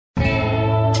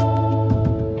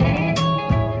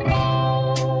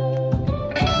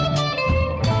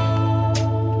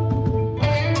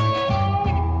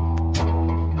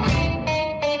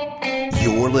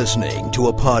listening to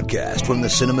a podcast from the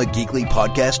Cinema Geekly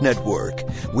Podcast Network.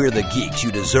 We're the geeks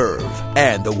you deserve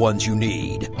and the ones you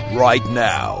need right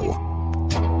now.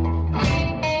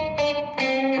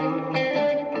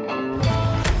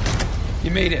 You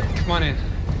made it. Come on in.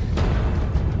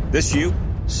 This you,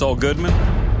 Saul Goodman?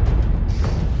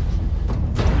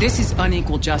 This is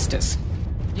unequal justice.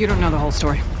 You don't know the whole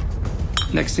story.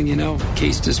 Next thing you know,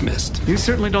 case dismissed. You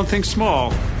certainly don't think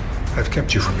small. I've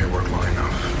kept you from your work long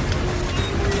enough.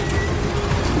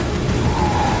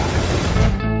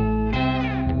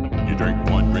 You drink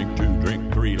one, drink two,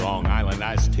 drink three Long Island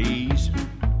iced teas.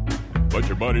 But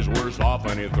your buddy's worse off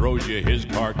and he throws you his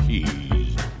car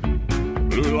keys.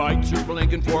 Blue lights are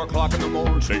blinking 4 o'clock in the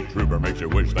morning. State trooper makes you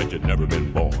wish that you'd never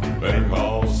been born. Better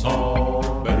call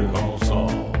Saul, better call Saul.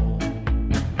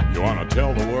 You want to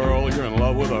tell the world you're in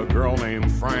love with a girl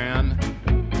named Fran?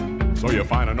 So you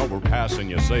find an overpass and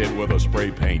you say it with a spray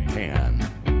paint can.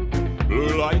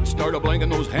 Blue lights start a-blinking,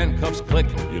 those handcuffs click.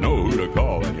 You know who to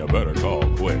call and you better call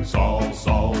quick. Saul,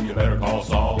 Saul, you better call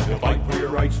Saul. He'll fight for your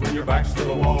rights when your back's to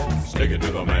the wall. Stick it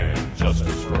to the man,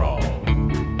 justice for all.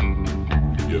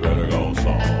 You better call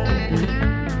Saul.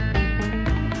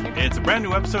 It's a brand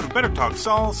new episode of Better Talk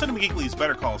Saul, Cinema Geekly's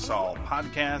Better Call Saul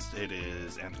podcast. It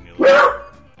is Anthony Lee,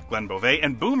 Glenn Beauvais,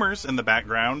 and Boomers in the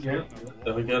background. Yeah,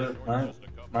 so we got it.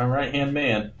 My right-hand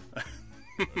man.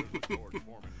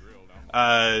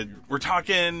 We're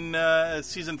talking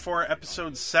Season 4,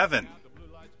 Episode 7,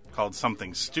 called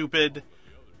Something Stupid,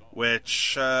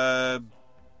 which,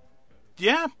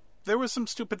 there was some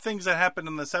stupid things that happened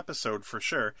in this episode, for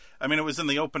sure. I mean, it was in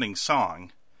the opening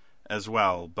song as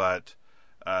well, but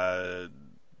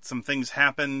some things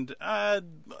happened.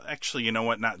 Actually, you know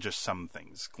what? Not just some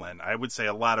things, Glenn. I would say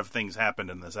a lot of things happened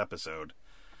in this episode.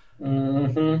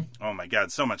 Mm-hmm. Oh my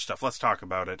god, so much stuff. Let's talk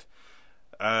about it.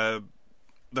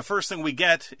 The first thing we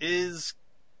get is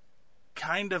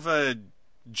kind of a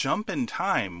jump in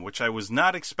time, which I was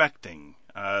not expecting.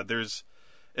 It's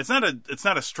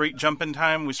not a straight jump in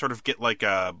time. We sort of get like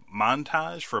a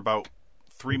montage for about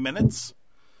 3 minutes.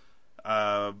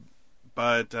 But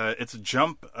it's a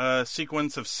jump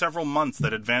sequence of several months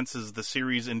that advances the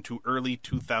series into early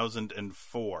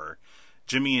 2004.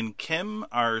 Jimmy and Kim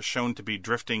are shown to be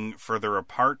drifting further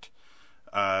apart,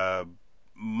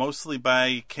 mostly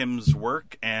by Kim's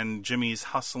work and Jimmy's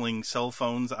hustling cell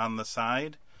phones on the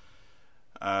side.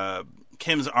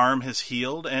 Kim's arm has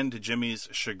healed, and to Jimmy's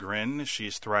chagrin,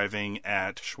 she's thriving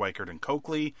at Schweikert &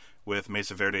 Coakley, with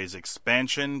Mesa Verde's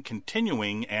expansion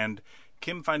continuing, and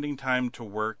Kim finding time to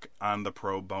work on the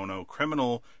pro bono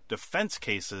criminal defense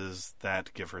cases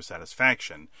that give her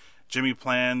satisfaction. Jimmy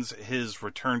plans his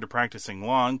return to practicing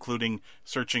law, including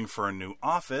searching for a new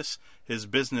office. His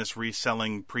business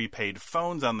reselling prepaid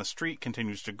phones on the street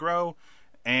continues to grow,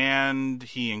 and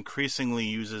he increasingly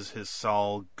uses his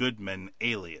Saul Goodman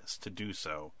alias to do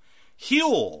so.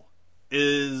 Huel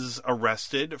is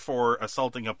arrested for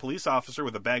assaulting a police officer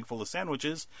with a bag full of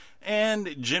sandwiches,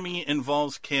 and Jimmy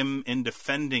involves Kim in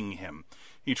defending him.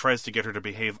 He tries to get her to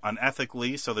behave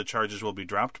unethically so the charges will be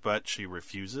dropped, but she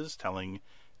refuses, telling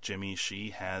Jimmy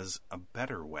she has a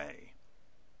better way,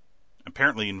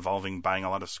 apparently involving buying a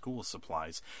lot of school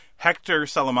supplies. Hector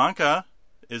Salamanca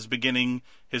is beginning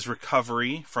his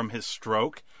recovery from his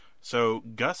stroke, so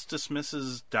Gus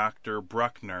dismisses Dr.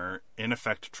 Bruckner, in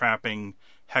effect trapping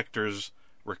Hector's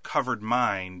recovered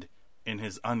mind in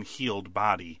his unhealed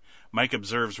body. Mike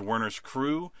observes Werner's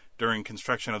crew during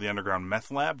construction of the underground meth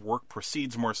lab. Work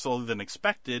proceeds more slowly than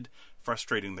expected,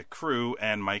 frustrating the crew,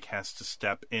 and Mike has to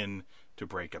step in to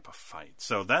break up a fight.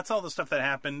 So that's all the stuff that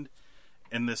happened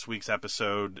in this week's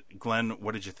episode. Glenn,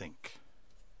 what did you think?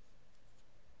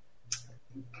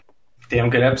 Damn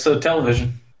good episode of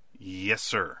television. Yes,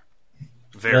 sir.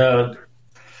 Very good.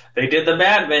 They did the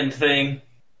Mad Men thing.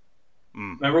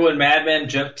 Remember when Mad Men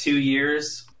jumped 2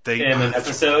 years in an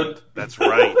episode? That's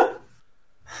right.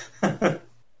 I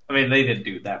mean, they didn't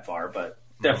do that far, but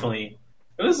definitely.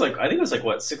 It was like, I think it was like,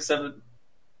 what, 6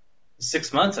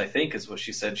 months, I think, is what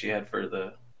she said she had for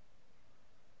the...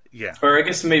 Yeah. Or I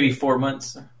guess maybe 4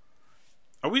 months.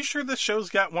 Are we sure this show's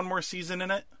got one more season in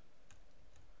it?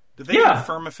 Did they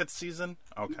confirm a 5th season?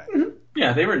 Okay. Mm-hmm.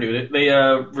 Yeah, they renewed it. They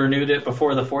renewed it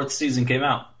before the 4th season came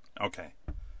out. Okay.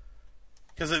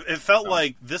 Because it felt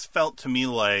like, this felt to me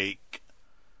like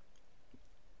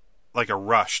a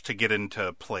rush to get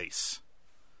into place.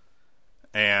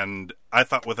 And I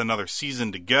thought with another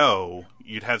season to go,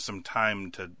 you'd have some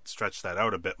time to stretch that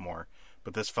out a bit more.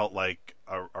 But this felt like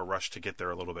a rush to get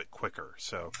there a little bit quicker.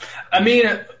 So, I mean,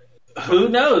 who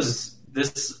knows?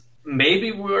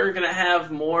 Maybe we're going to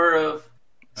have more of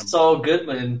Saul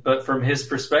Goodman, but from his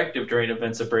perspective during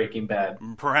events of Breaking Bad.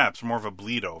 Perhaps more of a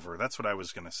bleed over. That's what I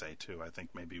was going to say too. I think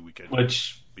maybe we could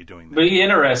be doing that. Be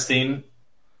interesting.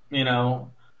 You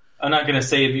know, I'm not going to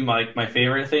say it'd be my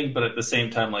favorite thing, but at the same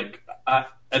time, like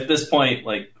at this point,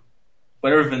 like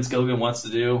whatever Vince Gilligan wants to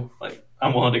do, like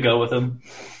I'm willing to go with him.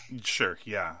 Sure,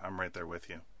 yeah, I'm right there with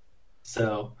you.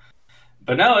 So,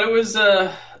 but no, it was.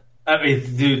 I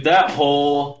mean, dude, that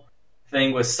whole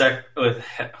thing with Sexter,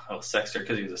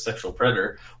 because he was a sexual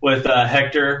predator, with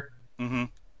Hector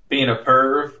being a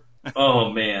perv.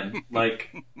 Oh man, like,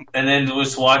 and then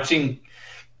was watching,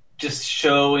 just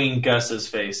showing Gus's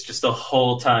face just the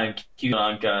whole time, keeping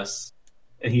on Gus,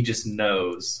 and he just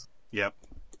knows. Yep.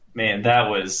 Man, that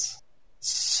was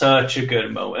such a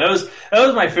good moment. That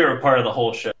was my favorite part of the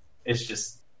whole show. It's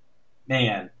just,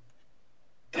 man,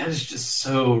 that is just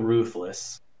so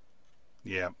ruthless.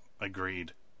 Yeah,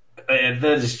 agreed. And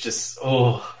that is just,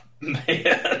 oh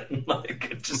man, like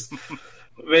it just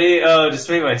made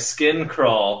my skin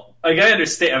crawl. Like I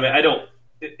understand. I mean,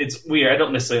 it's weird. I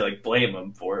don't necessarily like blame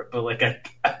him for it, but like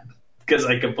because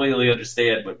I completely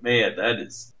understand. But man, that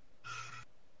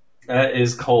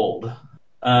is cold.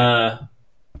 And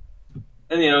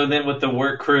you know, then with the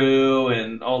work crew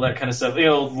and all that kind of stuff, you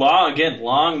know,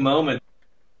 long moment,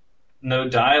 no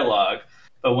dialogue.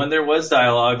 But when there was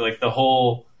dialogue, like the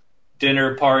whole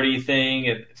dinner party thing,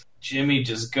 and Jimmy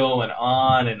just going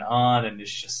on, and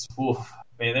it's just, oof,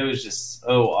 man, it was just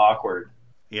so awkward.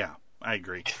 Yeah, I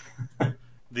agree.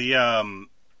 The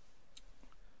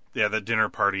dinner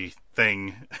party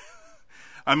thing.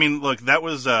 I mean, look, that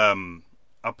was a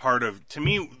part of, to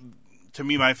me,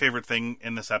 my favorite thing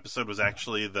in this episode was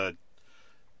actually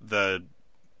the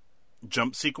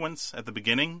jump sequence at the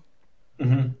beginning.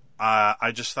 Mm-hmm.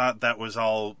 I just thought that was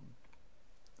all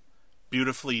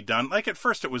beautifully done. Like, at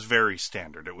first it was very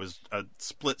standard. It was a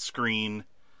split screen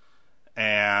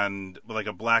and like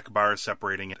a black bar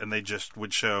separating it, and they just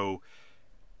would show,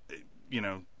 you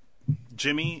know,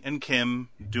 Jimmy and Kim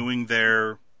doing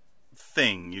their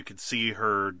thing. You could see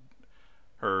her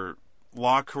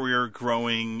law career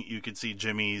growing. You could see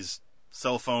Jimmy's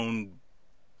cell phone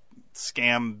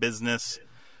scam business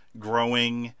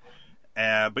growing.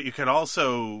 But you could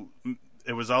also,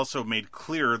 it was also made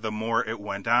clear the more it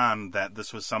went on that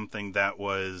this was something that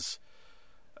was,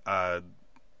 they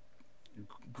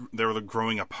were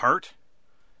growing apart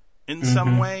in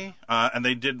some way. And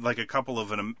they did like they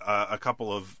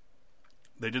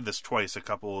did this twice, a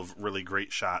couple of really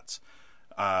great shots.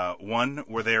 One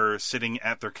where they're sitting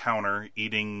at their counter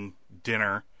eating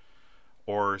dinner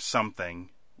or something,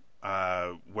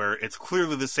 where it's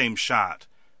clearly the same shot,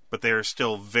 but they are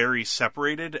still very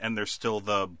separated, and there's still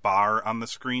the bar on the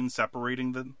screen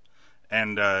separating them.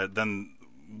 And then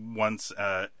once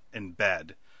in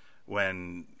bed,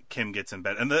 when Kim gets in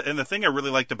bed, and the thing I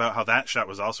really liked about how that shot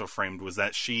was also framed was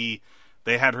that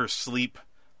they had her sleep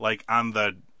like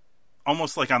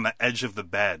almost like on the edge of the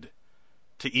bed,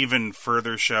 to even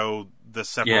further show the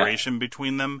separation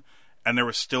between them. And there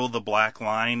was still the black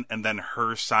line, and then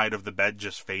her side of the bed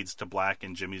just fades to black,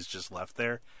 and Jimmy's just left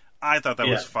there. I thought that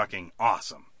was fucking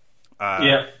awesome.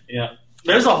 Yeah.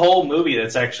 There's a whole movie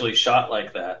that's actually shot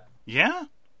like that. Yeah?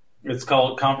 It's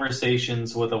called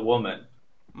Conversations with a Woman.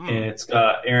 And it's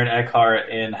got Aaron Eckhart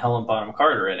and Helen Bonham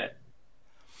Carter in it.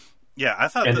 Yeah, I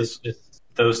thought it's just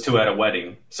those two at a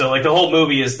wedding. So, like, the whole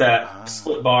movie is that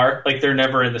split bar. Like, they're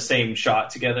never in the same shot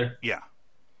together. Yeah.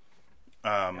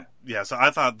 So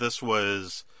I thought this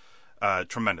was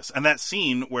tremendous. And that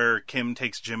scene where Kim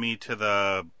takes Jimmy to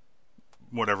the,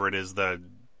 whatever it is, the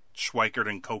Schweikert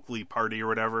and Coakley party or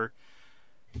whatever,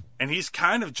 and he's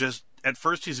kind of just, at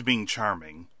first he's being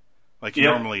charming, like he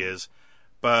normally is,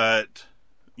 but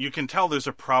you can tell there's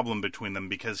a problem between them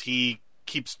because he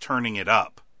keeps turning it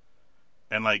up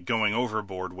and like going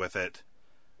overboard with it,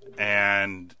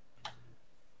 and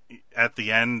at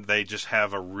the end they just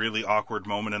have a really awkward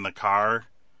moment in the car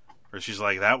where she's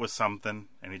like, that was something,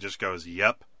 and he just goes,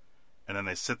 yep. And then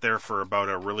they sit there for about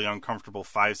a really uncomfortable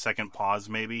 5-second pause,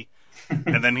 maybe.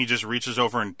 And then he just reaches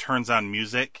over and turns on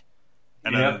music.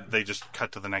 And then they just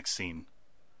cut to the next scene.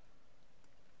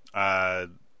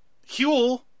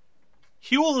 Huel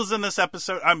is in this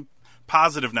episode. I'm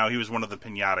positive now he was one of the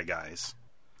piñata guys.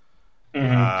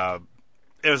 It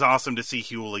was awesome to see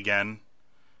Huel again.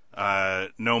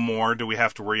 No more do we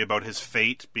have to worry about his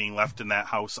fate being left in that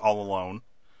house all alone.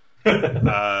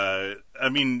 I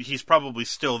mean, he's probably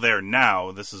still there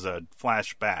now. This is a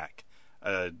flashback,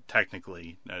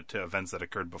 technically, to events that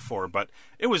occurred before, but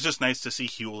it was just nice to see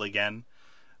Huel again.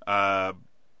 I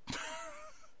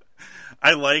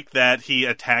like that he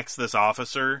attacks this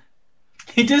officer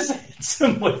He just hits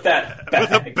him with that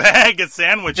bag. With a bag of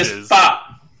sandwiches. Just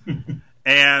pop.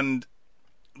 And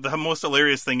the most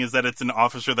hilarious thing is that it's an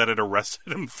officer that had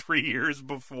arrested him 3 years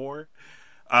before.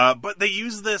 But they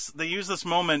use this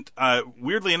moment.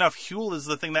 Weirdly enough, Huell is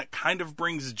the thing that kind of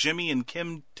brings Jimmy and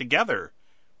Kim together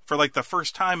for like the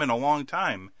first time in a long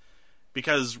time.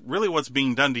 Because really what's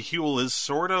being done to Huell is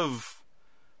sort of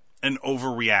an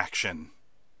overreaction.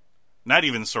 Not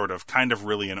even sort of, kind of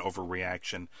really an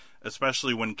overreaction.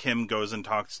 Especially when Kim goes and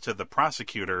talks to the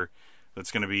prosecutor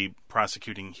that's going to be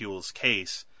prosecuting Huell's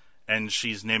case. And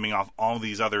she's naming off all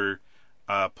these other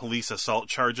police assault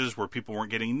charges where people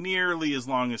weren't getting nearly as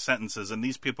long as sentences. And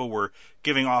these people were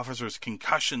giving officers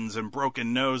concussions and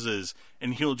broken noses.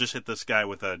 And Huell just hit this guy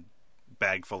with a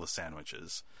bag full of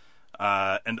sandwiches.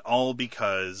 And all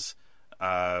because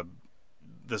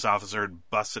this officer had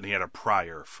busted, he had a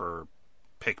prior for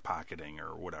pickpocketing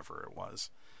or whatever it was.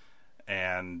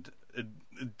 And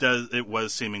it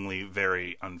was seemingly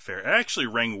very unfair. It actually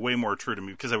rang way more true to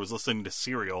me because I was listening to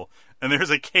Serial, and there's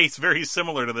a case very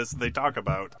similar to this that they talk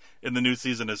about in the new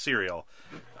season of Serial.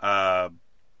 But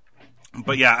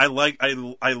yeah, I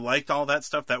liked all that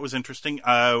stuff. That was interesting.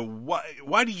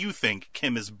 Why do you think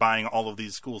Kim is buying all of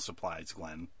these school supplies,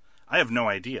 Glenn? I have no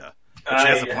idea. But she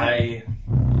has a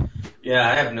plan.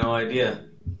 I have no idea.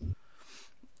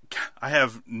 I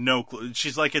have no clue.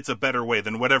 She's like, it's a better way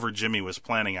than whatever Jimmy was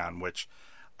planning on, which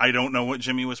I don't know what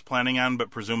Jimmy was planning on, but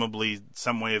presumably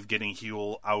some way of getting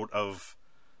Huell out of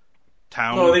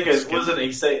town. No, I think didn't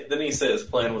he say his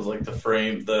plan was like to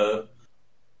frame the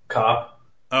cop?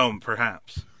 Oh,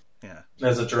 perhaps. Yeah.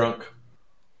 As a drunk.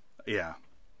 Yeah.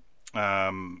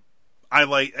 I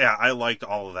liked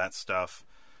all of that stuff.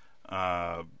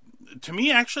 To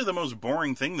me, actually, the most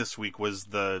boring thing this week was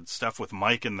the stuff with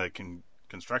Mike and the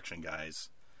construction guys.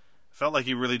 Felt like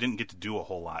he really didn't get to do a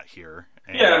whole lot here.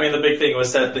 And yeah, I mean, the big thing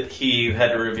was that he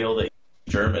had to reveal that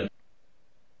he's German.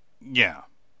 Yeah.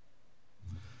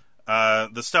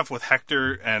 The stuff with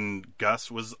Hector and Gus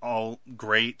was all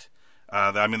great.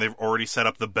 I mean, they've already set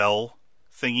up the bell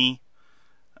thingy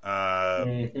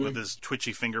with his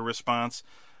twitchy finger response.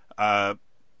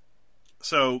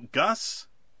 So Gus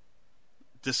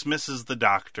dismisses the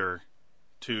doctor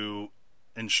to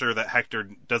ensure that Hector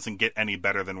doesn't get any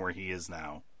better than where he is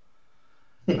now.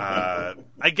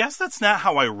 I guess that's not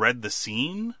how I read the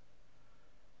scene.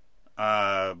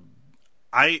 I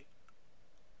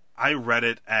read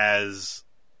it as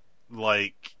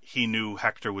like he knew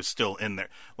Hector was still in there.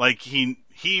 Like he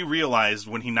realized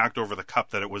when he knocked over the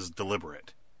cup that it was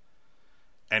deliberate.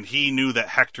 And he knew that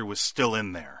Hector was still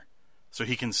in there. So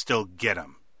he can still get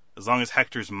him. As long as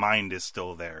Hector's mind is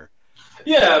still there.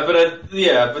 Yeah,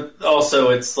 but also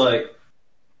it's like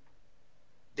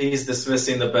he's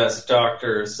dismissing the best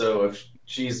doctor. So if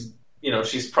she's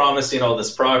promising all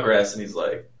this progress, and he's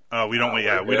like, "Oh, we don't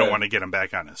want to get him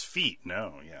back on his feet."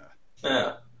 No,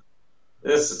 yeah,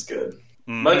 this is good.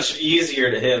 Much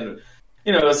easier to him.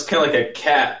 It's kind of like a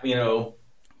cat.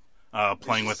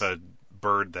 Playing with a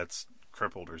bird that's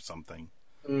crippled or something.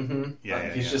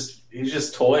 Mm-hmm. He's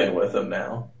just toying with him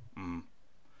now.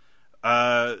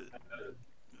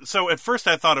 So at first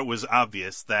I thought it was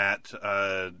obvious that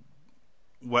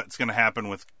what's going to happen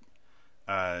with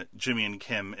Jimmy and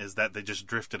Kim is that they just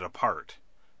drifted apart.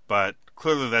 But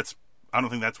clearly I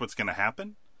don't think that's what's going to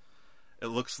happen. It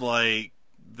looks like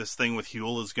this thing with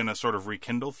Huell is going to sort of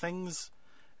rekindle things.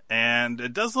 And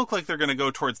it does look like they're going to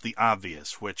go towards the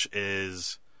obvious, which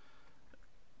is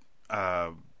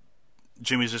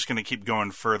Jimmy's just going to keep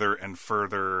going further and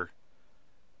further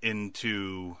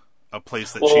into a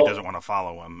place that she doesn't want to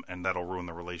follow him, and that'll ruin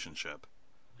the relationship.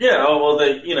 Yeah,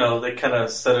 they kind of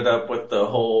set it up with the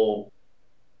whole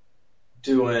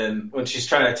when she's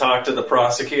trying to talk to the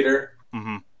prosecutor.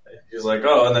 Mm-hmm. He's like,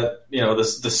 and that,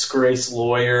 this disgraced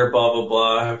lawyer, blah, blah,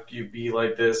 blah, how could you be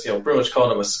like this? Pretty much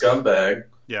calling him a scumbag.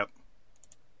 Yep.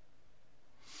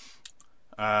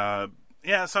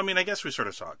 So, I mean, I guess we sort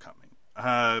of saw it coming.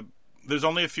 There's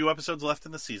only a few episodes left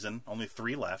in the season, only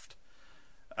 3 left.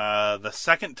 The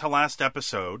second to last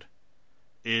episode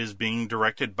is being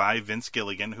directed by Vince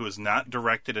Gilligan, who has not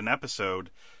directed an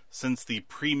episode since the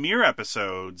premiere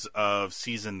episodes of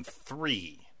season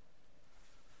 3.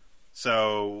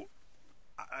 So,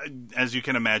 as you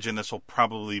can imagine, this will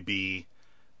probably be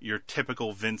your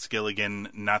typical Vince Gilligan,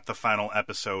 not the final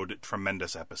episode,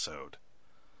 tremendous episode.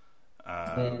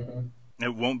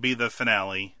 It won't be the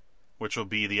finale, which will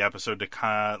be the episode to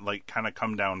kind of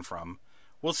come down from.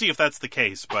 We'll see if that's the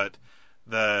case, but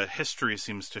the history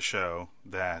seems to show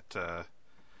that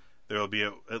there will be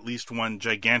at least one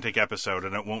gigantic episode,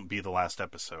 and it won't be the last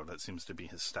episode. That seems to be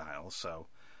his style. So,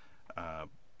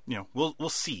 we'll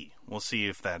see. We'll see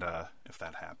if that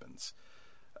happens.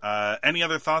 Any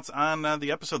other thoughts on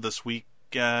the episode this week?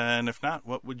 And if not,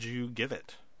 what would you give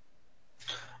it?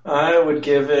 I would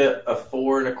give it a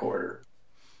 4.25.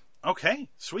 Okay,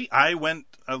 sweet. I went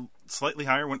slightly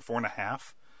higher, went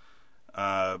 4.5.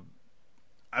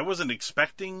 I wasn't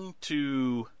expecting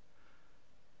to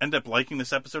end up liking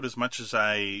this episode as much as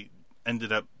I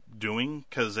ended up doing,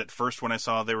 because at first when I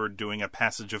saw they were doing a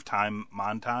passage of time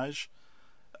montage,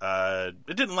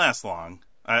 it didn't last long.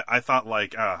 I thought,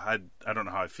 like, I don't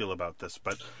know how I feel about this,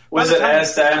 but... Was it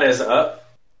as sad as Up?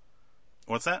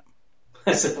 What's that?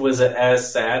 Was it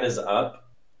as sad as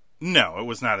Up? No, it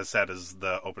was not as sad as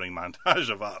the opening montage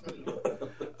of Up.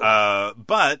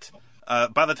 But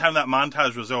by the time that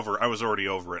montage was over, I was already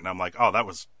over it, and I'm like, oh, that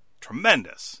was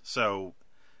tremendous. So,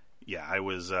 yeah, I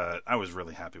was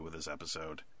really happy with this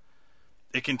episode.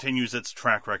 It continues its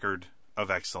track record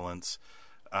of excellence.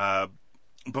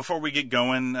 Before we get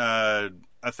going,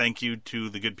 a thank you to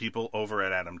the good people over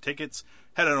at Atom Tickets.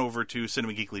 Head on over to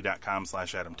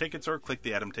cinemageekly.com/AtomTickets or click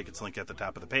the Atom Tickets link at the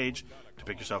top of the page to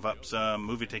pick yourself up some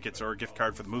movie tickets or a gift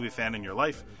card for the movie fan in your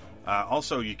life.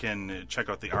 Also, you can check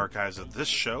out the archives of this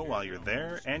show while you're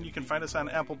there, and you can find us on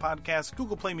Apple Podcasts,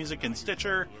 Google Play Music, and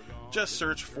Stitcher. Just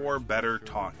search for Better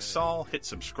Talk Saul, hit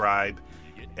subscribe,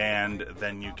 and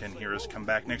then you can hear us come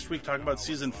back next week talk about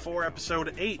Season 4,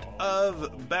 Episode 8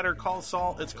 of Better Call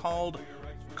Saul. It's called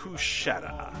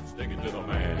Cushetta. Sticking to the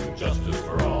man, justice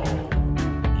for all.